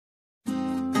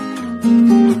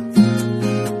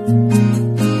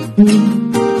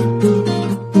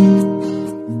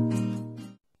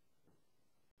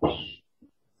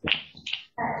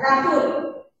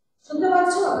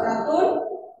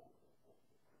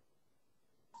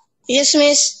Yes,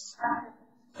 miss.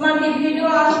 তোমার কি video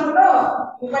on হলো?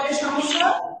 মোবাইলের সমস্যা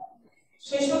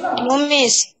শেষ হলো? No,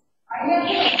 miss.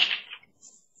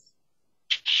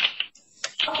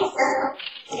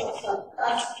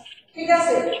 ঠিক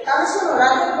আছে, তাহলে শোনো,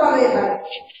 রাতের বলে এবার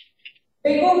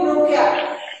বেগম রোকেয়া।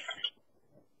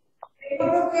 বেগম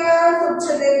রোকেয়া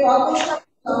হচ্ছে যে কত সালে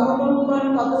জন্মগ্রহণ করেন,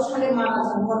 কত সালে মারা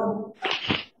যান বলো?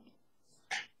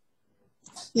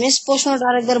 মিস, প্রশ্নটা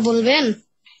আরেকবার বলবেন?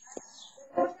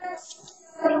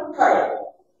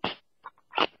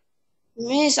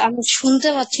 মিস, আমি শুনতে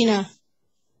পাচ্ছি না।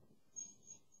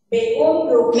 বেগম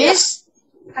রোকেয়া। মিস,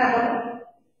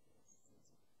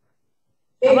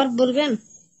 আবার বলবেন?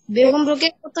 বেগম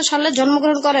রোকেয়া কত সালে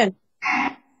জন্মগ্রহণ করেন?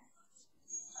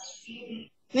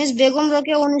 মিস, বেগম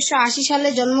রোকেয়া 1980 সালে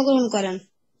জন্মগ্রহণ করেন।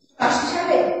 80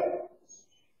 সালে?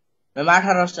 ম্যাম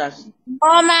 1880। ও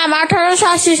ম্যাম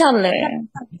 1880 সালে।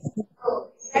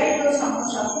 এই তো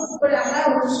সমস্যা, হুট করে আমরা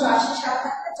 1980 সাল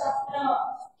থাকতে যতটা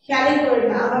খেয়ালই করি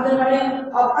না, আমাদের মানে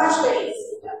অভ্যাস হয়ে গেছে।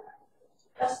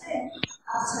 ঠিক আছে?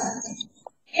 আচ্ছা,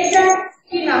 এটা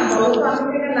কি নাম বলো তো?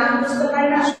 আমি এটা নাম বুঝতে পারি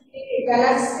না।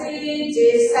 গ্যালাক্সি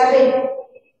J7,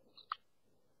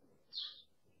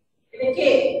 এটা কে?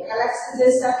 গ্যালাক্সি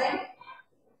J7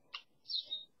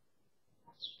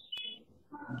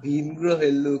 ভিন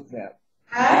গ্রহের লোক ম্যাম।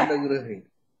 হ্যাঁ, ভিন গ্রহে।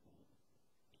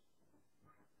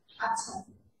 আচ্ছা,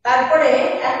 তারপরে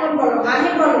এখন বলো, মাহি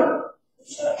বলো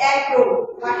 101 রোগ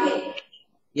Mahi.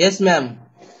 Yes ma'am.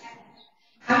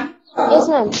 Yes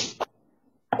ma'am.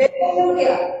 Begum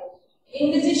Rokeya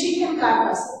ইংরেজি শিখেন কার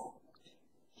কাছে?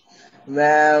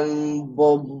 ম্যাম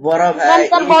বড় ভাই ম্যাম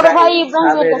তার বড় ভাই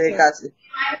ইব্রাহিমের সাবেরের কাছে।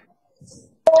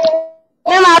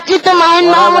 ম্যাম আপনি তো মাহিন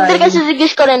মাহমুদের কাছে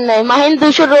জিজ্ঞেস করেন নাই। মাহিন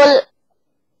 200 রোল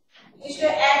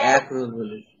 1 রোল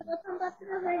বলে।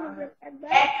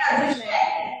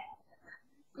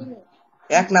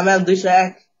 এক না ম্যাম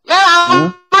 201। ম্যাম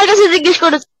আমার কাছে জিজ্ঞেস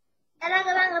করেছে।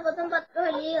 বাংলা প্রথম পত্র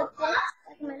হলেই হচ্ছে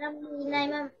ম্যাডাম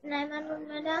নাইমানুল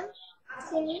ম্যাডাম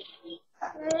তিনি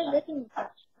দেখিনি।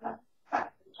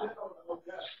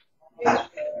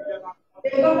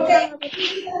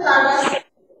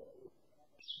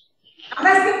 আমরা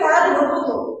আজকে পড়া ধরবো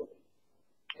তো,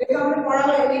 আমরা পড়া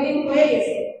রিডিং হয়ে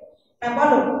গেছে। হ্যাঁ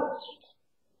বলো।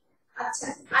 আচ্ছা,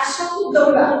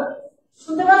 আশরাফুদ্দৌলা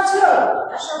শুনতে পাচ্ছ?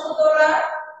 আশরাফুদ্দৌলা,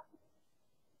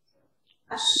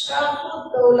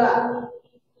 আশরাফুদ্দৌলা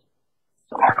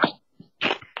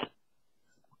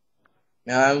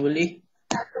ম্যাম বলি।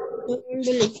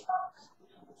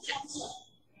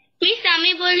 মিস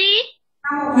আমি বলি।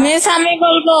 মিস আমি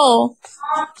বলবো।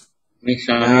 মিস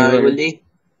আমি বলি।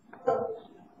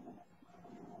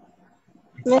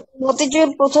 মতিচুর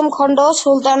প্রথম খণ্ড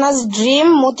সুলতানাস ড্রিম,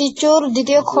 মতিচুর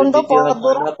দ্বিতীয় খণ্ড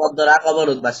পদ্মরা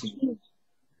কবরবাসী।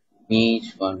 Miss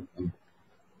confirm.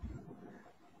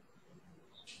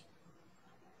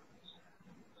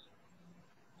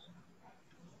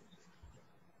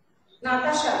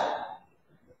 নাতাশা,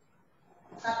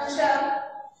 নাতাশা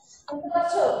শুনতে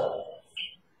পাচ্ছ?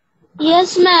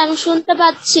 ইয়েস ম্যাম শুনতে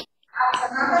পাচ্ছি। আচ্ছা,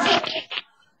 নাতাশা,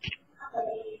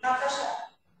 নাতাশা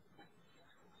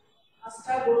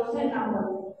আচ্ছা গ্রন্থের নাম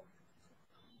বলো।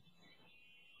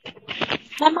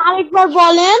 ম্যাম আরেকবার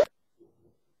বলেন।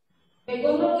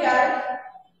 বেগম রোকেয়ার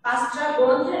 5টা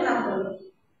গ্রন্থের নাম বলো।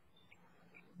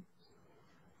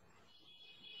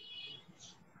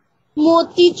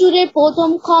 মতিচুরের প্রথম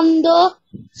খণ্ড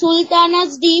সুলতানাস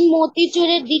ড্রিম,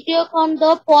 মতিচুরের দ্বিতীয় খণ্ড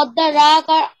পদ্মা রাগ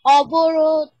আর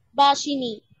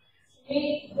অবরোধবাসিনী।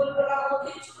 তুমি বলবো না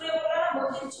মতিচুরে বলো না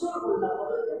মতিচুর বললা,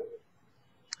 বলো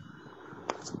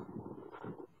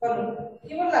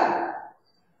কি বললা?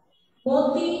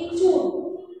 মতিচুর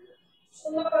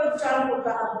সুন্দর করে উচ্চারণ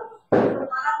করতে হবে।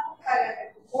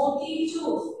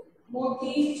 মতিচুর,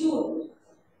 মতিচুর।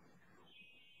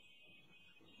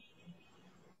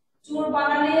 চুর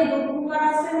বানানে দুর্গুকার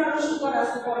আছে না রসুকার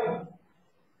আছে? পরে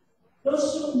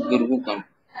দুর্গুকার।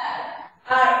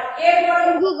 আর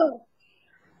এরপরে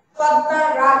পদ্মা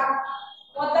রাগ,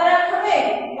 পদ্মা রাগ হবে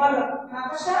বলো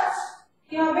নাতাশা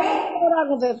কি হবে?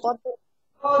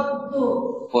 পদ্ম,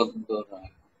 পদ্মরা।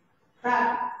 রাগ।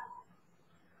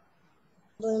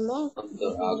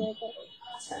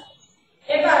 আচ্ছা,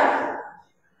 এবার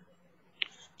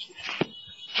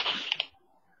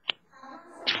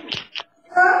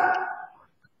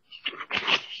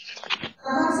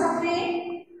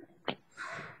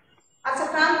আচ্ছা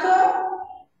প্রান্ত,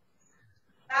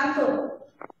 প্রান্ত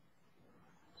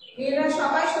মেয়েরা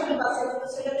সবাই শুনতে পাচ্ছে,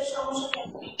 ছেলেদের সমস্যা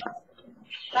নেই।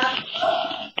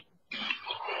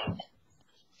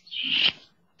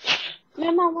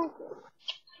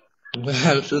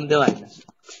 ম্যাম শুনতে পাই না।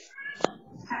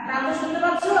 প্রান্ত শুনতে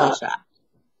পাচ্ছ? সমস্যা।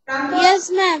 প্রান্ত ইয়েস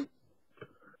ম্যাম।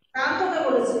 কান তোকে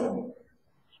বলেছিলাম,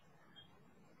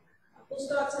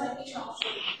 বুঝতে পারছেন না কি সমস্যা?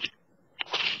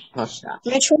 ঠসা।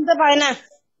 আমি শুনতে পাই না।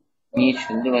 আমি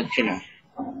শুনতে পাচ্ছি না।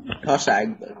 ঠসা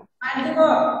একদম। আইন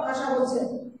ভাষা বলছে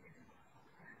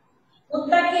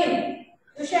মুত্তাকিন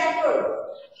 201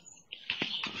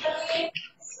 মুত্তাকিন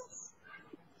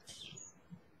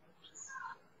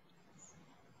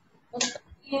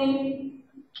মুত্তাকিন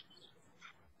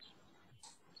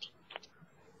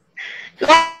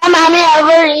ম্যাম আমি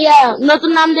আবার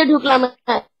নতুন নাম দিয়ে ঢুকলাম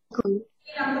এখন।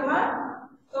 কি নাম তোমার?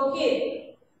 তৌকির।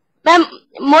 ম্যাম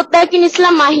মোত্তাকিন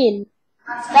ইসলাম মাহিন।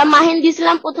 আচ্ছা তা মাহিন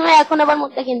দিছিলাম প্রথমে, এখন আবার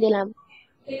মোত্তাকিন দিলাম।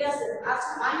 ঠিক আছে।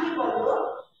 আচ্ছা মাহি বলো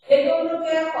বেগম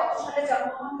রোকেয়া কত সালে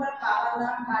জন্মগ্রহণ করেন, বাবার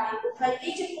নাম, বাড়ি কোথায়,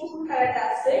 এই যে প্রথম খেলাটা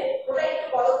আছে ওটা একটু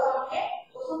বলো তো আমাকে,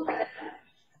 প্রথম খেলাটা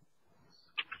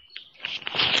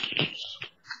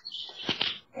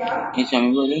কিছু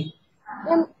আমি বলি।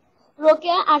 ম্যাম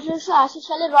রোকেয়া 1880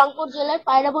 সালে রংপুর জেলার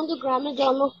পায়রাবন্ধু গ্রামে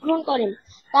জন্মগ্রহণ করেন।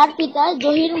 তার পিতা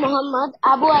জহির মোহাম্মদ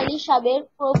আবু আলী সাবের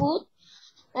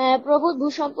প্রভূত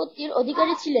ভূসম্পত্তির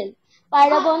অধিকারী ছিলেন।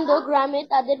 পায়রাবন্ধু গ্রামে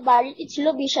তাদের বাড়িটি ছিল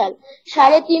বিশাল।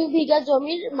 3.5 বিঘা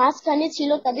জমির মাঝখানে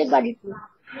ছিল তাদের বাড়িটি।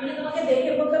 আমি তোমাকে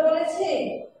দেখে বলতে বলেছি,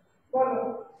 বলো।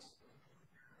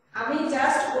 আমি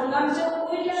জাস্ট বললাম যে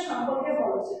ওইটা সম্পর্কে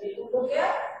বলেছি বেগম রোকেয়া।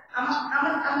 আমি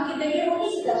কি দেখে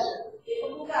বলেছি? দেখো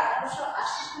বেগম রোকেয়া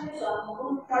 1880 সালে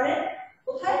জন্মগ্রহণ করেন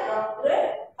কোথায়? রংপুরে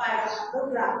পায়রাবন্ধু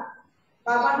গ্রাম।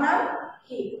 বাবার নাম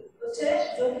কি? হচ্ছে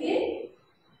জহির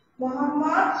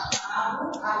মোহাম্মদ আবু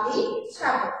আলী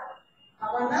সাগর।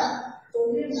 বাবার নাম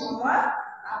জহির মোহাম্মদ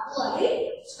আবু আলী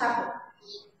সাগর।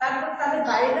 তারপর তাদের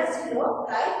বাড়িটা ছিল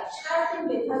প্রায় 3.5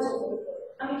 বিঘা জমি।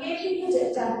 আমি কে কি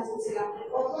জানতে চেয়েছিলাম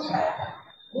প্রথম বাড়িটা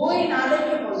বই না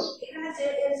দেখে বলো, এখানে যে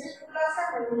এমসিকিউ আছে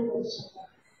ওগুলো বলছি।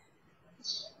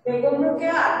 বেগম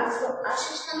রোকেয়া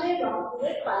 1880 সালে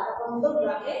রংপুরের পায়রাবন্ধু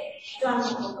গ্রামে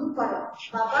জন্মগ্রহণ করেন।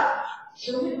 বাবা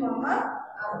জহির মোহাম্মদ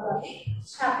আবু আলী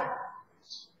সাগর।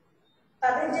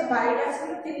 তাদের যে বাড়িটা ছিল,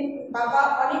 তিনি বাবা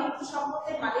অনেক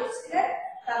সম্পদের মালিক ছিলেন।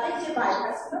 তাদের যে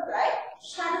বাড়িটা ছিল প্রায়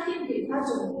 3.5 বিঘা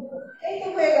জমি। এই তো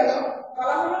হয়ে গেল,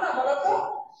 বলা হলো না? বলো তো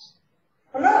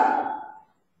হলো।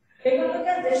 বেগম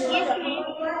রোকেয়া যে সময়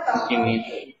জন্মগ্রহণ করেন তখন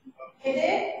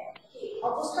এদের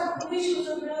অবস্থা খুবই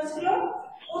শোচনীয় ছিল।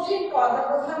 কঠিন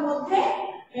পদাবস্থার মধ্যে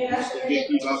মেয়েরা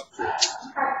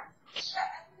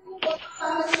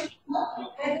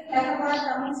লেখাপড়ার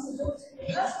তেমন সুযোগ ছিল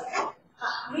না, শুধু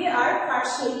আরবি আর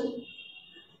ফার্সি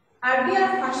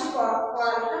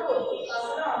পড়ালেখা করতে,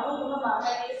 তাছাড়া অন্য কোনো বাংলা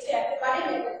ইংরেজি একেবারে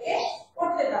মেয়েদেরকে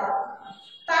পড়তে দেওয়া।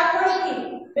 তারপরে কি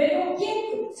বেগম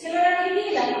কিন্তু ছেলেরা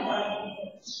নিয়েই লেখাপড়া করতো।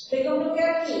 বেগম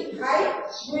রোকেয়ার কি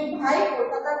দুই ভাই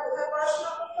কলকাতার কোথায়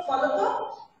পড়াশোনা করতো বলো তো?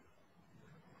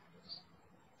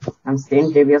 সেন্ট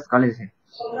জেভিয়ার্স কলেজে।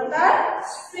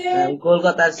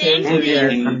 কলকাতার সেন্ট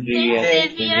জেভিয়ার্স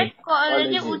জেভিয়ার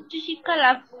কলেজে উচ্চশিক্ষা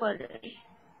লাভ করেন।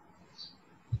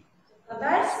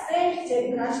 Saint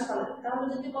Xavier's college. তাহলে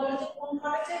যদি বলে যে কোন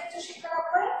কলেজে উচ্চশিক্ষা লাভ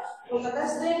করে, কলকাতার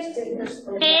Saint Xavier's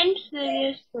college. Saint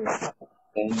Xavier's college.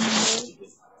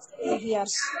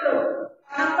 এভিয়ার্স।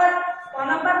 Number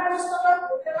প্রশ্নটা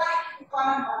করতে পারি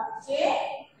নাম্বার যে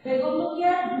বেগম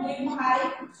রোকেয়ার দুই ভাই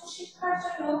উচ্চশিক্ষার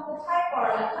জন্য কোথায়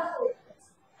পড়ালেখা করতেন?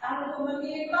 তাহলে তোমরা কি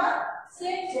লিখবা?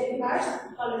 সেন্ট জেভিয়ার্স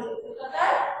কলেজে,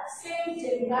 কলকাতার সেন্ট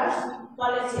জেভিয়ার্স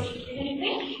কলেজে। এখানে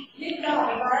লিখতে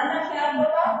হবে, বানানটা খেয়াল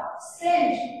করবা।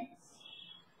 সেন্ট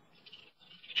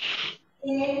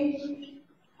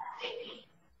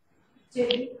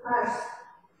জেভিয়ার্স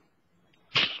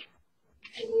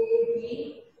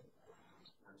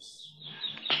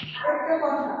আরেকটা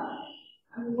কথা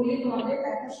আমি বলি তোমাদের,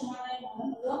 লেখার সময় মনে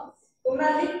হলো তোমরা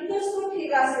লিখতেছো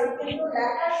ঠিক আছে, কিন্তু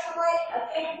লেখার সময়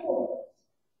একটু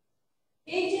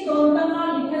এই যে দন্তান্ন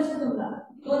লিখেছো তোমরা,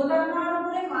 দন্তান্নর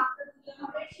উপরে মাত্রা দিতে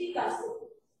হবে, ঠিক আছে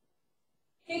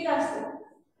ঠিক আছে,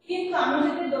 কিন্তু আমি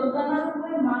যদি দন্তান্নর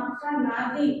উপরে মাত্রা না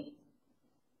দিই,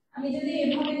 আমি যদি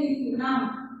এভাবে লিখি নাম,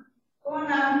 তোমার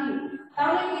নাম কি,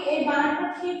 তাহলে কি এই বানানটা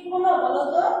ঠিক হলো বলো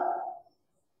তো?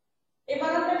 এই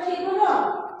বানানটা ঠিক হলো?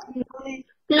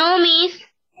 No miss.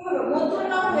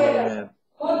 মূর্ধন্য হয়ে গেল,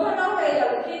 মূর্ধন্য হয়ে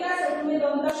গেল, ঠিক আছে। তুমি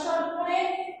দন্তস্বর করে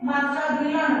মাত্রা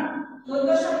দিলা না,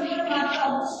 দন্তস্বর করে মাত্রা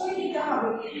অবশ্যই দিতে হবে,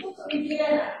 কিন্তু তুমি দিলে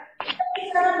না,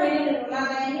 এটা মেনে নেব না,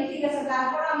 দেয়নি, ঠিক আছে।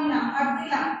 তারপর আমি নাম্বার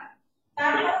দিলাম,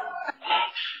 তারপর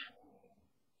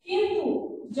কিন্তু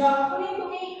যখনই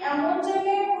তুমি এমন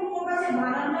জায়গায় ভুল করবে যে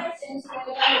বানানটাই চেঞ্জ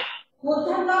করে গেল,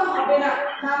 মূর্ধন্য হবে না,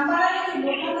 নাম্বার কি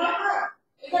মূর্ধন্য হয়?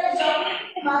 এখানে যখনই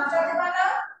তুমি মাত্রা দেবা না,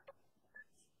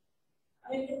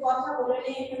 আমি একটু কথা বলে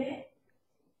নেই এখানে।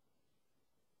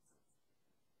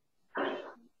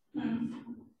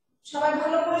 সবাই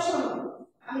ভালো করে শোনো,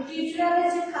 আমি টিউটোরিয়ালে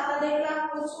যে খাতা দেখলাম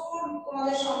প্রচুর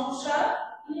তোমাদের সমস্যা।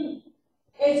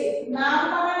 এই যে নাম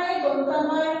বানানে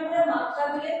দন্তান্বয়ের উপরে মাত্রা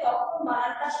দিলে তখন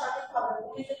বানানটা সঠিক হবে।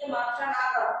 তুমি যদি মাত্রা না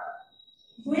দাও,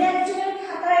 দুই একজনের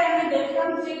খাতায় আমি দেখলাম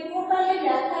যে কোনোটাই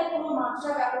লেখায় কোনো মাত্রা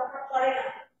ব্যবহার করে না।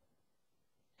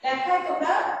 লেখায়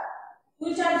তোমরা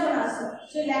দুই চারজন আছে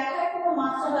সে লেখায় কোনো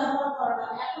মাত্রা ব্যবহার করে না।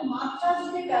 এখন মাত্রা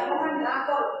যদি ব্যবহার না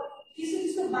করো কিছু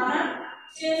কিছু বানান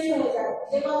চেঞ্জ হয়ে যায়।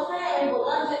 যে কথায় আমি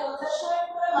বললাম যে দন্তাস্বরের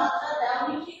উপরে মাত্রা দেওয়া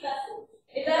ঠিক আছে,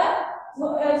 এটা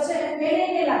মেনে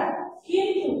নিলাম,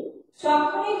 কিন্তু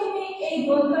যখনই তুমি এই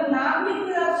দন্তের নাম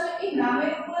লিখতে যাচ্ছ, এই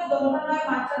নামের উপরে দন্তান্বয়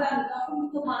মাত্রা দাও, তখন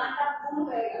কিন্তু বানানটা ভুল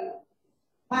হয়ে গেল।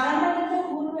 বানানটা কিন্তু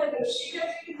ভুল হয়ে গেল,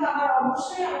 সেক্ষেত্রে কিন্তু আমার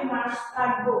অবশ্যই আমি মার্কস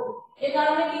কাটবো। এ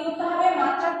কারণে কি করতে হবে,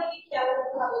 মাত্রার দিকে খেয়াল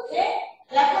করতে হবে যে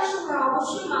লেখার সময়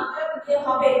অবশ্যই মাত্রা দিতে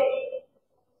হবে।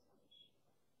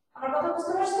 আমার কথা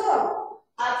বুঝতে পারছো?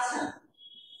 আচ্ছা,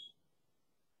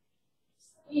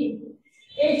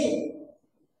 এই যে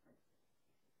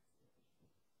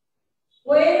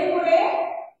ওয়ের উপরে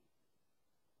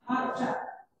মাত্রা,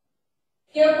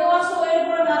 কেউ কেউ আছে ওয়ের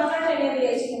উপরে মাত্রা টেনে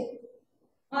দিয়েছে।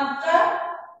 মাত্রা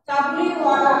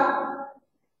কাবুলিওয়ালা,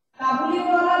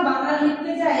 কাবুলিওয়ালা বাংলা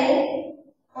লিখতে যায়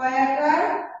কয়াকার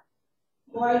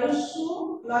বয়সু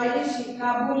লয়সি,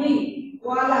 কাবুলি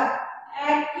ওয়ালা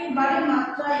একেবারে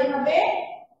মাত্রা এভাবে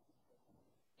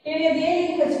টেনে দিয়ে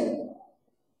লিখেছে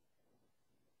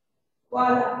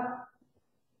ওয়ালা।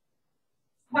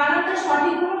 বানানটা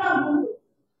সঠিক হলো না ভুল?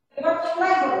 এবার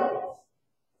তোমরাই বলো,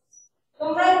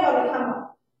 তোমরাই বলো, থামো।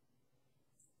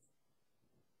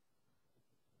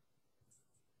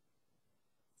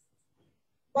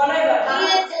 বলো এবার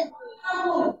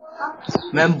ভুল।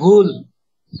 ম্যাম ভুল।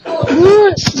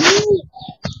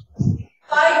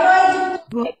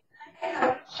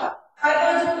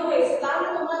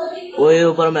 ওই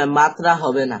উপর ম্যাম মাত্রা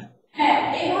হবে না। হ্যাঁ,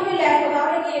 এইভাবে লেখো,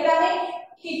 তাহলে কি এটা আমি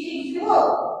ঠিক ঠিক দেব?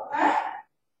 হ্যাঁ,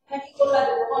 নাকি কোলা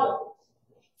দেব? বলো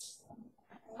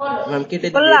বলো ম্যাম কেটে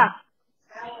দিবেন।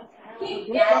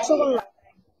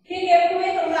 ঠিক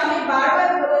এরকমই তোমরা, আমি বারবার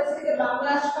বলেছি যে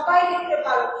বাংলা সবাই লিখতে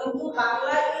পারো, কিন্তু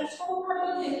বাংলা এই ছোটখাটো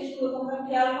জিনিসগুলো তোমরা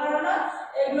খেয়াল করো না,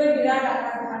 এগুলো বিরাট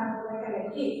আকার ধারণ করে ফেলে।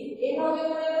 কি এইভাবে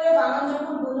করে করে বাংলা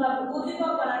যখন বুঝলাম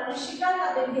উদ্দীপক বানানো শিকার না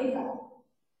দেখে খাও।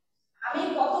 আমি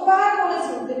কতবার বলেছি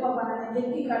উদ্দীপক বানানো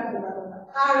দেখে কাটতে পারো না,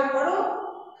 তারপরও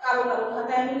কারো কারো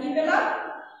খাতায় আমি কি পেলাম,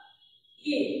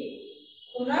 কি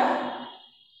তোমরা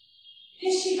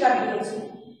শিকার দিয়েছি।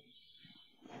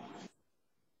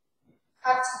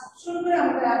 আচ্ছা, শুরু করে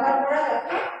আমরা আবার পড়া যাক।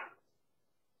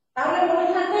 তাহলে মনে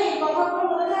থাকবে, এই কথাগুলো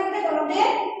মনে থাকবে তোমাদের?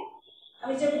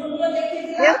 আমি যে ভুলগুলো দেখিয়ে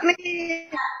দিলাম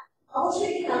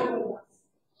অবশ্যই খেয়াল করবে।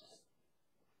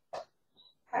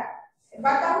 হ্যাঁ,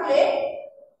 এবার তাহলে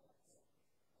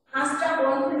পাঁচটা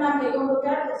গ্রন্থের নাম বেগম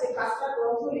রোকেয়ার যে পাঁচটা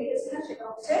গ্রন্থ লিখেছিলেন সেটা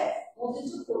হচ্ছে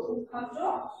মতিঝুল প্রথম খণ্ড,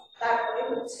 তারপরে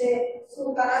হচ্ছে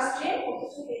সুলতানা স্ট্রিম,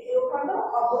 মতিঝুল দ্বিতীয় খণ্ড,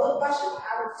 অবরোধ বাসন,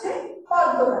 আর হচ্ছে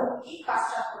পদ্মনাথ। এই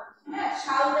পাঁচটা গ্রন্থ। হ্যাঁ,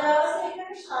 সাল দেওয়া আছে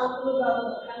এখানে, সালগুলো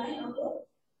এখানে আমাদের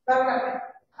দরকার নেই।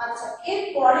 আচ্ছা, এর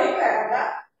পরের প্যারাটা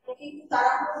কিন্তু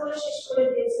তাড়াহুড়ো করে শেষ করে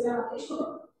দিয়েছিলাম। আপনি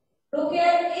শুনুন,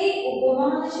 রোকেয়ার এই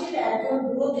উপমহাদেশের একজন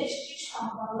দূরদৃষ্টি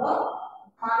সম্পন্ন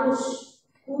মানুষ,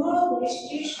 পুরো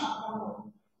দৃষ্টির সম্পন্ন,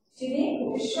 যিনি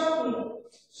ভবিষ্যৎ নিয়ে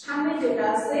সামনে যেটা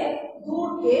আছে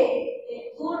দূরকে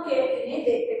দূরকে তিনি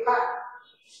দেখতে পান।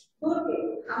 দূরকে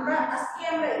আমরা আজকে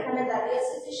আমরা এখানে দাঁড়িয়ে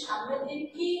আছি যে সামনের দিন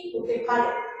কি হতে পারে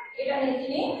এটা নিয়ে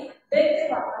তিনি দেখতে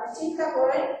পান, মানে চিন্তা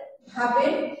করে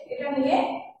ভাবেন এটা নিয়ে।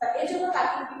 এই জন্য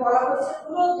তাকে বলা হচ্ছে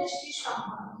পুরো দৃষ্টির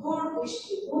সম্পন্ন, দূর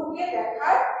দৃষ্টি, দূরকে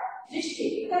দেখার দৃষ্টি।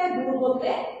 এখানে দূর বলতে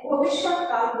ভবিষ্যৎ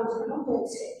কাল বোঝানো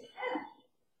হয়েছে।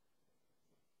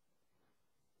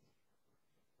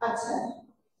 আচ্ছা,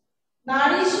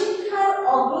 নারী শিক্ষার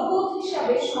অগ্রদূত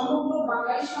হিসাবে সমগ্র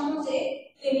বাঙালি সমাজে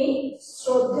তিনি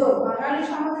শ্রদ্ধেয়, বাঙালি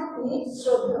সমাজে তিনি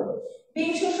শ্রদ্ধেয়।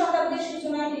 বিংশ শতাব্দীর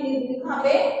সূচনায় তিনি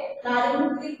দুইভাবে নারী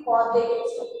মুক্তির পথ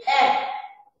দেখেছেন। এক,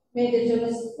 মেয়েদের জন্য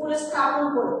স্কুল স্থাপন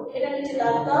করে, এটা নিচে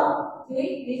দাঁড়াও, তিনি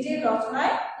নিজের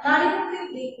রচনায় নারী মুক্তির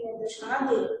দিক নির্দেশনা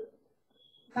দিয়ে,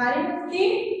 নারী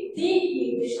মুক্তির দিক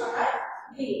নির্দেশনা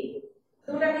দিয়ে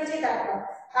দুটা নিচে দাঁড়াও।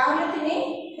 তাহলে তিনি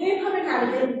দুইভাবে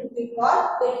নারীদের মুক্তির পথ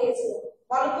দেখিয়েছিলেন।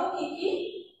 বলতো কি কি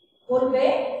বলবে?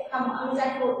 আমি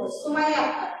যাকে বলবো সুমাইয়া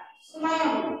আক্তার। সুমাইয়া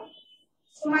বলো,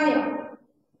 সুমাইয়া,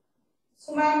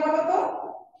 সুমাইয়া বলো তো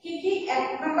কি কি? এক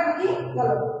নাম্বার কি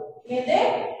বলো? মেয়েদের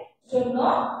জন্য,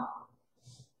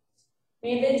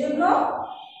 মেয়েদের জন্য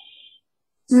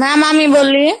নাম আমি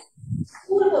বলি,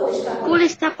 স্কুল প্রতিষ্ঠা করে, স্কুল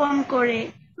স্থাপন করে,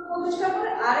 প্রতিষ্ঠা করে।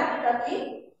 আরেকটা কি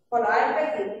বলো? আরেকটা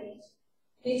কি?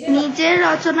 নিজের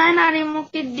রচনায় নারী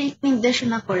মুক্তির দিক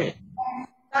নির্দেশনা করে।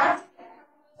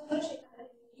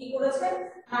 কি করেছেন,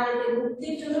 নারীদের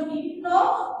মুক্তির জন্য বিভিন্ন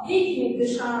দিক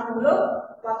নির্দেশনামূলক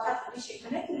কথা তিনি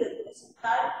সেখানে তুলে ধরেছেন।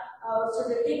 তার হচ্ছে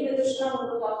যে দিক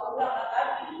নির্দেশনামূলক কথাগুলো আমরা তার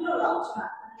বিভিন্ন আলোচনা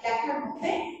লেখার মধ্যে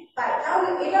পাই। তাহলে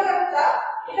এটাও একটা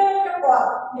পথ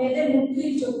মেয়েদের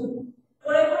মুক্তির জন্য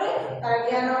করে করে তারা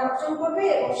জ্ঞান অর্জন করবে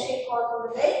এবং সেই পথ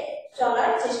অনুযায়ী চলার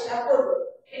চেষ্টা করবে।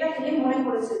 এটা তিনি মনে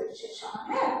করেছিলেন সে সময়।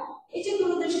 হ্যাঁ, এই যে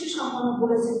দূরদৃষ্টি সম্পন্ন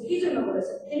করেছেন, কি জন্য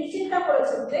করেছেন, তিনি চিন্তা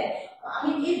করেছেন যে আমি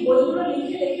এই বইগুলো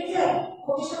লিখে রেখে যাই,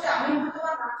 ভবিষ্যতে আমি হয়তো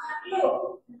না থাকলেও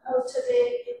হচ্ছে যে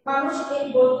মানুষ এই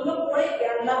বইগুলো পড়ে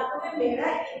জ্ঞান লাভ করবে, মেয়েরা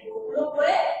এই বইগুলো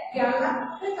পড়ে জ্ঞান লাভ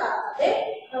করবে, তাদের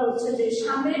হচ্ছে যে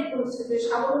সামনে হচ্ছে যে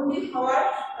স্বাবলম্বী হওয়ার,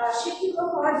 শিক্ষিত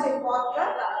হওয়ার যে পথটা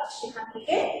তারা সেখান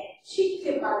থেকে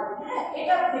শিখতে পারবে। হ্যাঁ,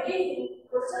 এটা থেকেই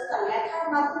করেছেন তার লেখার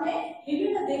মাধ্যমে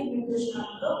বিভিন্ন দিক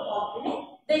নির্দেশনামূলক পথ তিনি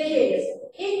দেখিয়ে গেছেন।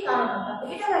 এই কারণটা,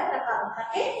 এটাও একটা কারণ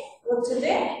থাকে হচ্ছে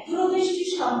যে দূরদৃষ্টি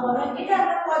সম্পন্ন, এটা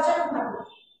আমরা পর্যায় ভাবি,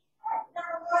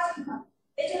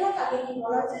 এই জন্য তাকে কি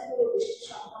বলা হচ্ছে, দূরদৃষ্টি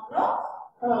সম্পন্ন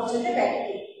হচ্ছে যে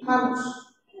ব্যক্তি, মানুষ।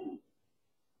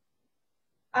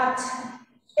 আচ্ছা,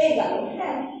 এই গেল।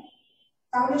 হ্যাঁ,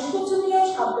 তাহলে শোচনীয়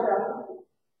শব্দের অর্থ,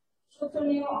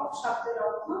 শোচনীয় শব্দের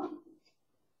অর্থ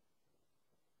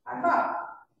আবার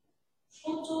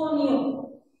শোচনীয়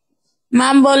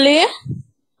ম্যাম বলি,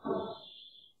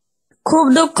 খুব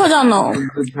দুঃখজনক।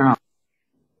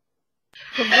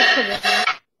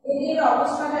 এদের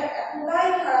অবস্থাটা এতটাই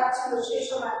খারাপ ছিল সেই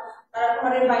সময়, তারা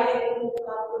ঘরের বাইরে বের হতে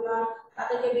পারতো না,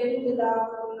 তাদেরকে বের হতে দেওয়া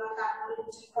হতো না, তারপরে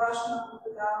পড়াশোনা করতে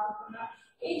দেওয়া হতো না।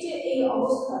 এই যে এই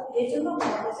অবস্থা, এই জন্য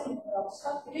বলা হয়েছে অবস্থা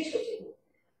খুবই শোচনীয়।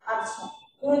 আচ্ছা,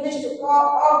 নির্দিষ্ট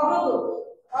অগ্রদূত,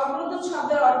 অগ্রদূত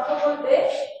শব্দের অর্থ বলতে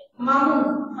মামুন,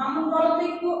 মামুন বলতে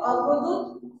একটু অগ্রদূত,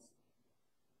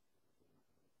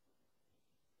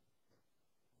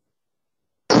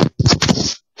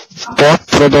 পথ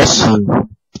প্রদর্শন।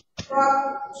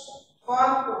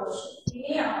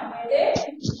 তিনি আমাদের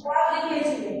পথ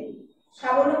দেখিয়েছিলেন,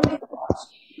 স্বাবলম্বী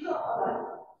শিক্ষিত হওয়ার।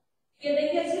 কে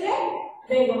দেখিয়েছিলেন?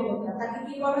 বেগম রোকেয়া। তাকে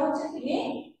কি বলা হচ্ছে, তিনি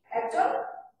একজন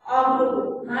অগ্রদূত,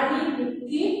 নারী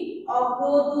মুক্তির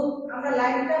অগ্রদূত। আমরা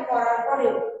লাইনটা পড়ার পরে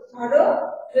ধরো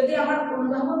যদি আমার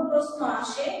কোনো প্রশ্ন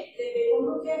আসে যে বেগম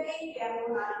রোকেয়াকে কেন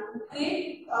নারী মুক্তির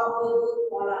অগ্রদূত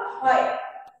বলা হয়,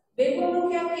 বেগম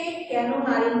রোকেয়াকে কেন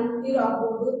নারী মুক্তির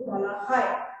অগ্রদূত বলা হয়?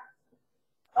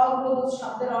 অগ্রদূত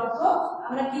শব্দের অর্থ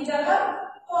আমরা কি জানলাম,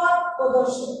 পথ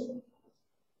প্রদর্শক।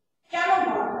 কেন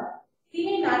বলা হয়?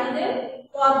 তিনি নারীদের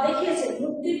পথ দেখিয়েছেন,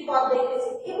 মুক্তির পথ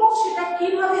দেখিয়েছেন, এবং সেটা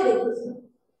কিভাবে দেখিয়েছেন?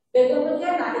 বেগম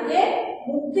রোকেয়া নারীদের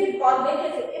মুক্তির পথ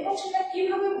দেখিয়েছেন এবং সেটা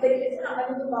কিভাবে দেখিয়েছেন আমরা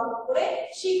কিন্তু গল্প করে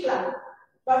শিখলাম।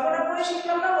 গল্পটা করে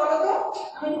শিখলাম না বলতো?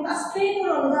 আমি কিন্তু আস্তেই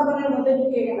করে অনুধাবনের মধ্যে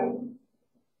ঢুকে গেলাম।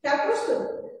 খেয়াল করছো?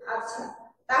 আচ্ছা,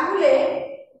 তাহলে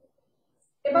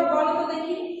এবার বলো তো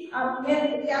দেখি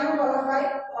কেন বলা হয়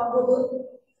অগ্রদূত?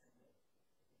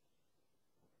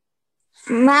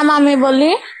 ম্যাম আমি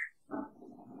বলি,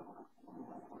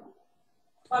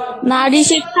 নারী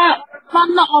শিক্ষা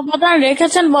সামান্য অবদান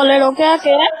রেখেছেন বলে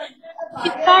রোকেয়াকে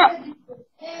শিক্ষার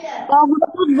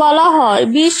অগ্রদূত বলা হয়।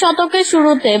 20 শতকের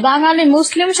শুরুতে বাঙালি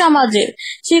মুসলিম সমাজে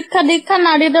শিক্ষা দীক্ষা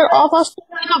নারীদের অবস্থান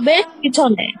ছিল বেশ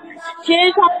পিছনে। সেই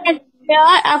সময় রোকেয়া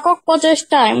একক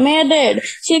প্রচেষ্টায় মেয়েদের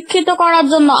শিক্ষিত করার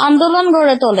জন্য আন্দোলন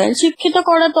গড়ে তোলেন। শিক্ষিত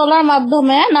করে তোলার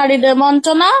মাধ্যমে নারীদের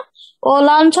বঞ্চনা ও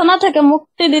লাঞ্ছনা থেকে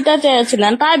মুক্তি দিতে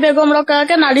চেয়েছিলেন। তাই বেগম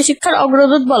রোকেয়াকে নারী শিক্ষার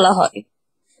অগ্রদূত বলা হয়।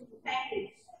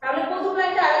 তাহলে প্রথম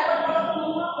লাইনটা আরেকবার বলো তো,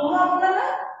 মোমা বলা না?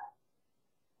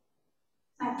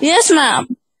 Yes ma'am.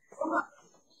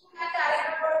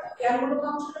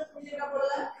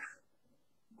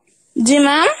 জি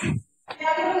ম্যাম।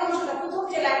 প্রথম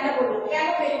যে লাইনটা বললো, কেন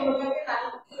বেগম রোকেয়াকে নারী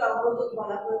মুক্তির অগ্রদূত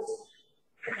বলা হয়েছে?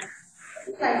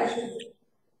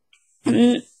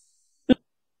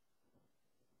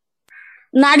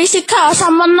 নারী শিক্ষা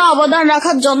অসামান্য অবদান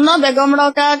রাখার জন্য বেগম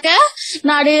রোকেয়াকে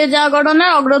নারী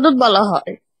জাগরণের অগ্রদূত বলা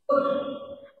হয়।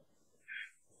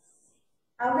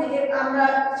 আমরা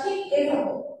ঠিক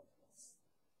এভাবে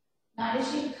নারী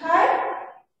শিক্ষার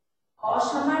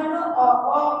অসামান্য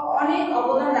অনেক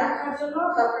অবদান রাখার জন্য,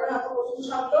 তারপরে প্রথম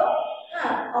শব্দ,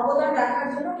 হ্যাঁ, অবদান রাখার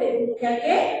জন্য বেগম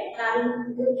রোকেয়াকে নারী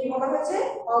কি বলা হয়েছে,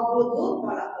 অগ্রদূত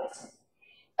বলা হয়েছে।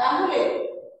 তাহলে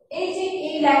এই যে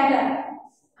এই লাইনটা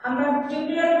আমরা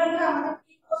টিউটোরিয়াল পরীক্ষা আমাদের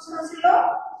কি প্রশ্ন ছিল,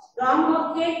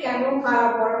 রহমতকে কেন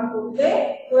কারাবরণ করতে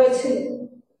হয়েছিল?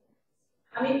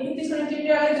 আমি একটু পিছনে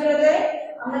টিউটোরিয়ালে জুড়ে দেই,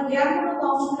 আমরা জ্ঞানমূলক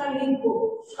অংশটা লিখবো।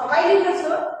 সবাই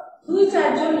লিখেছো, 2-4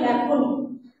 জন লেখনি,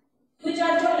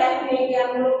 2-4 জন লেখনি এই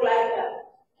জ্ঞানমূলক লাইনটা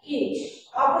কি?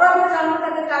 অপরাধের কারণে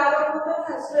তাকে কারাবরণ করতে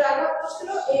হয়েছিল,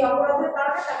 এই অপরাধের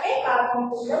কারণে তাকে কারাবরণ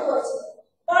করতে হয়েছে।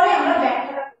 পরে আমরা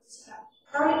ব্যাখ্যাটা করেছিলাম।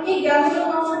 তাহলে এই জ্ঞানযোগ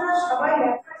অংশটা সবাই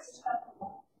লেখার চেষ্টা করবো,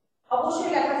 অবশ্যই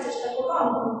লেখার চেষ্টা করবো।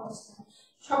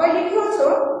 সবাই লিখেছো,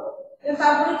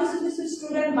 তারপরে কিছু কিছু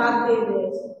স্টুডেন্ট বাদ দিয়ে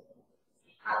দিয়েছে।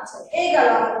 আচ্ছা, এই গেল।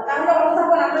 তাহলে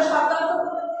অনুধাবন আমরা সাবধান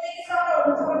আমরা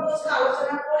অনুধাবন প্রশ্ন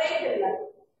আলোচনা করেই ফেললাম।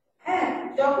 হ্যাঁ,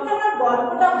 যখন আমার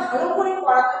গল্পটা ভালো করে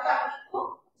পড়া থাকে আমি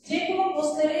যে কোনো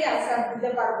প্রশ্নেরই অ্যান্সার দিতে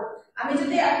পারবো। আমি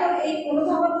যদি এখন এই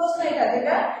অনুধাবন প্রশ্ন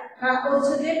যেটা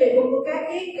করছে যে বেগম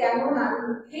রোকেয়াকে কেন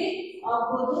নারীমুখী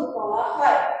অগ্রদূত বলা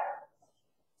হয়?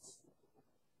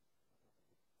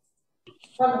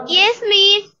 Yes,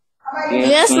 miss.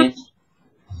 Yes,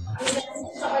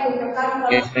 সবাই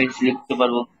লিখতে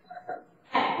পারবো।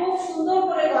 হ্যাঁ, খুব সুন্দর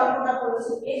করে গল্পটা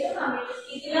করেছে, এই জন্য আমি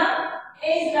কি দিলাম,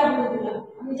 HW দিলাম।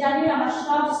 আমি জানি আমার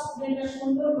সব স্টুডেন্টরা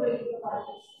সুন্দর করে লিখতে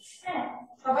পারবে। হ্যাঁ,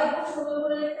 সবাই খুব সুন্দর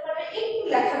করে লিখতে পারবে, একটু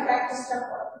লেখার প্র্যাকটিসটা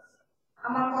করো।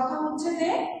 আমার কথা হচ্ছে যে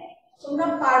তোমরা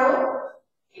পারো,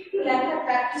 একটু লেখার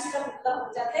প্র্যাকটিসটা করতে হবে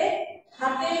যাতে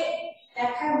হাতে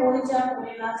লেখার মনে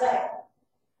না যায়।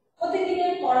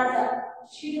 প্রতিদিনের পড়াটা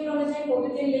শিডিউল অনুযায়ী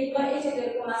প্রতিদিন লিখবা। এই যে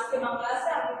দেখুন আজকে বাংলা আছে,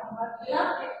 আমি হোমওয়ার্ক দিলাম,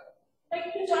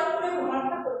 একটু চট করে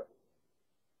হোমওয়ার্কটা করবে,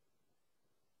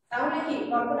 তাহলে কি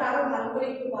গল্পটা আরো ভালো করে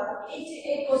একটু পড়া। এই যে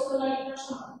এই প্রশ্নটা লেখার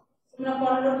সময় তোমরা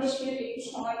 15-20 মিনিট একটু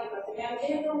সময় দেবে। আমি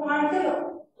যেহেতু হোমওয়ার্ক দিলো,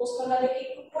 প্রশ্নটা দেখে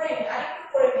একটু পড়ে নি, আরেকটু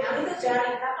পড়ে নি, আমি তো জানি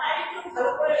না, আরেকটু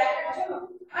ভালো করে লেখার জন্য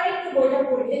আরেকটু বইটা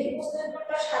পড়ি, দেখি প্রশ্নের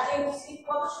উত্তরটা সাজিয়ে গুছিয়ে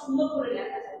কত সুন্দর করে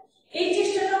লেখা যায়। এই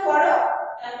চেষ্টাটা করো,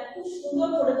 তাহলে খুব সুন্দর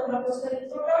করে তোমরা প্রশ্নের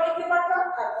উত্তরটাও লিখতে পারবা,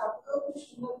 আর গল্পটাও খুব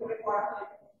সুন্দর করে পড়া হবে।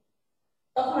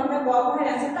 তখন আমরা গল্পের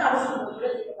অ্যান্সারটা আরো সুন্দর করে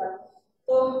দিতে পারবো।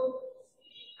 তো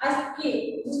আজ কি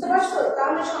বুঝতে পারছো?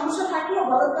 তাহলে সমস্যা থাকলেও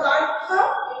বলো তো, আর কোথাও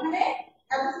এখানে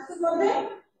এতটুকুর মধ্যে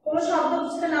কোন শব্দ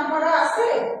বুঝতে না পারা আছে?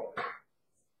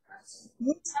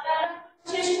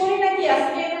 শেষ করি নাকি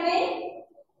আজকে এখানে?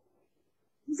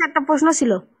 একটা প্রশ্ন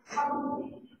ছিল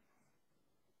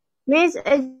মিস,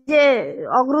 এই যে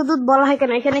অগ্রদূত বলা হয়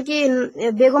কেন, এখানে কি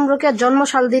বেগম রোকেয়ার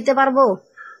জন্মসাল দিতে পারবো?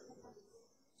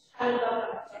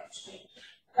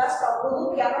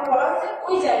 কেন বলা হয়েছে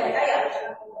ওই জায়গাটাই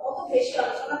আলোচনা করবো, অত বেশি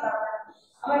আলোচনা করা না,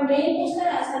 আমার মেইন প্রশ্নের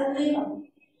অ্যান্সার দিলেই হবে।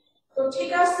 তো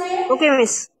ঠিক আছে, ওকে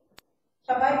মিস।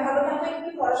 সবাই ভালো থাকবে, একটু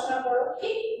পড়াশোনা করো,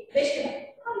 ঠিক বেশি না,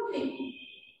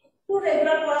 একটু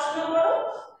রেগুলার পড়াশোনা করো,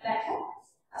 দেখো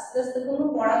আস্তে আস্তে কোনো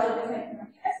পড়া জমে থাকবে না,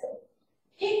 ঠিক আছে?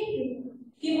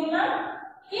 কি বললাম,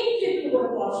 একটু একটু করে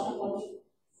পড়াশোনা করো,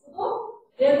 শুধু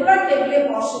রেগুলার টেবিলে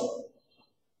বসে।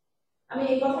 আমি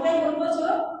এই কথাটাই বলবো যে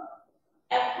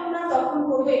এখন না তখন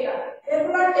করবে, এটা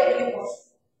রেগুলার টেবিলে বসে।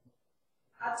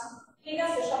 আচ্ছা ঠিক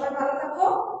আছে, সবাই ভালো থাকো,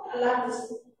 আল্লাহ হাফেজ।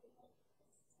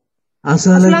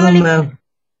 আসসালামু আলাইকুম ম্যাম।